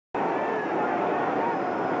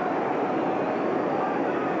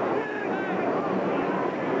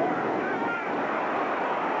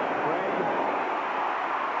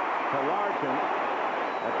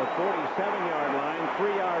7-yard line,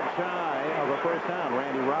 3 yards shy of a first down.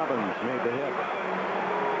 Randy Robbins made the hit.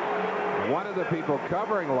 One of the people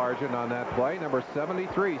covering Largent on that play, number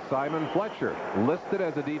 73, Simon Fletcher, listed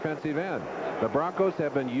as a defensive end. The Broncos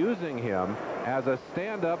have been using him as a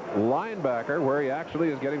stand-up linebacker where he actually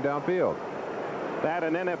is getting downfield. That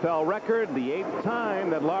an NFL record, the 8th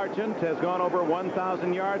time that Largent has gone over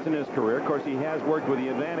 1,000 yards in his career. Of course, he has worked with the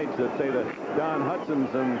advantage that, say, the Don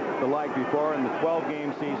Hudsons and the like before in the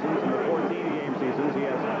 12-game seasons and the 14-game seasons. He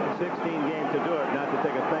has 16 games to do it, not to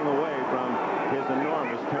take a thing away from his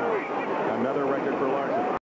enormous talent. Another record for Largent.